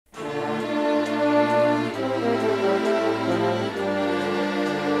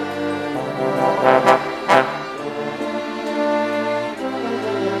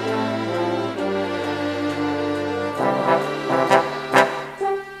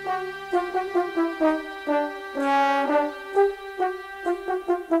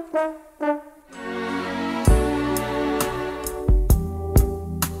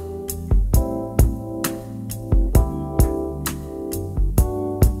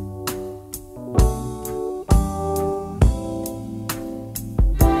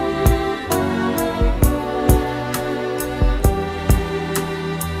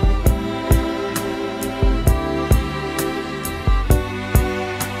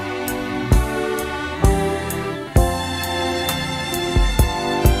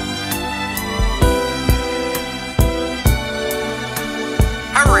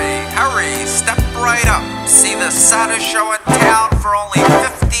Sideshow in town for only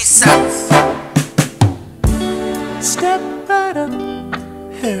 50 cents. Step right up,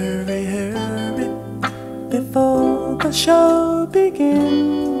 hurry, hurry, before the show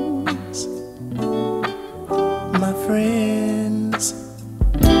begins. My friends,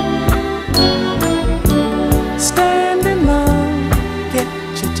 stand in line, get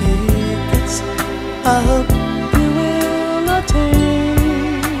your tickets. I hope you will attend.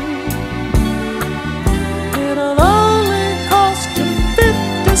 It'll only cost you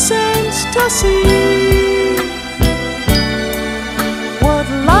 50 cents to see what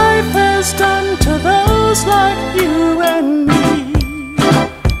life has done to those like you and me.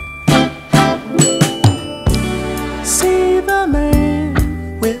 See the man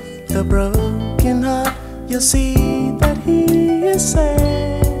with the broken heart, you'll see that he is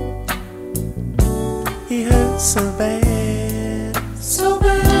sad. He hurts so bad, so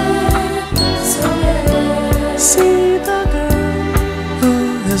bad, so bad. See the girl who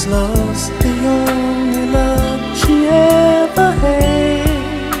has lost the only love she ever had.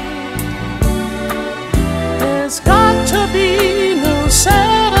 There's got to be no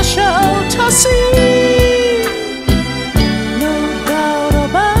sadder show to see. No doubt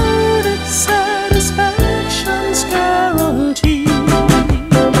about it, satisfaction's guaranteed.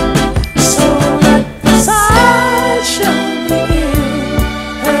 So let the sideshow begin.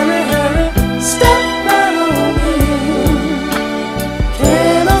 Hurry, hurry, step right on in.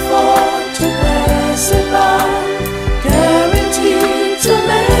 Can't afford to pass it by, guaranteed to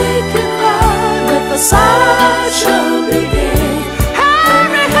make you cry. Let the sideshow begin.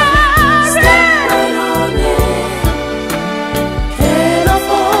 Hurry, hurry, step right on in. Can't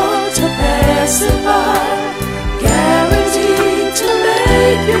afford to pass it by, guaranteed to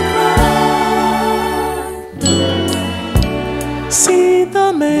make you cry. See the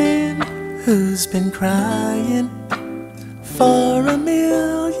man who's been crying for a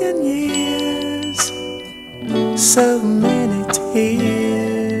million years, so many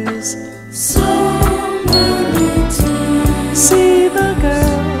tears, so many tears. See the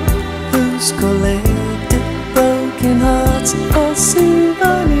girl who's collected broken hearts for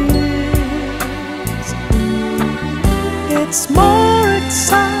souvenirs. It's more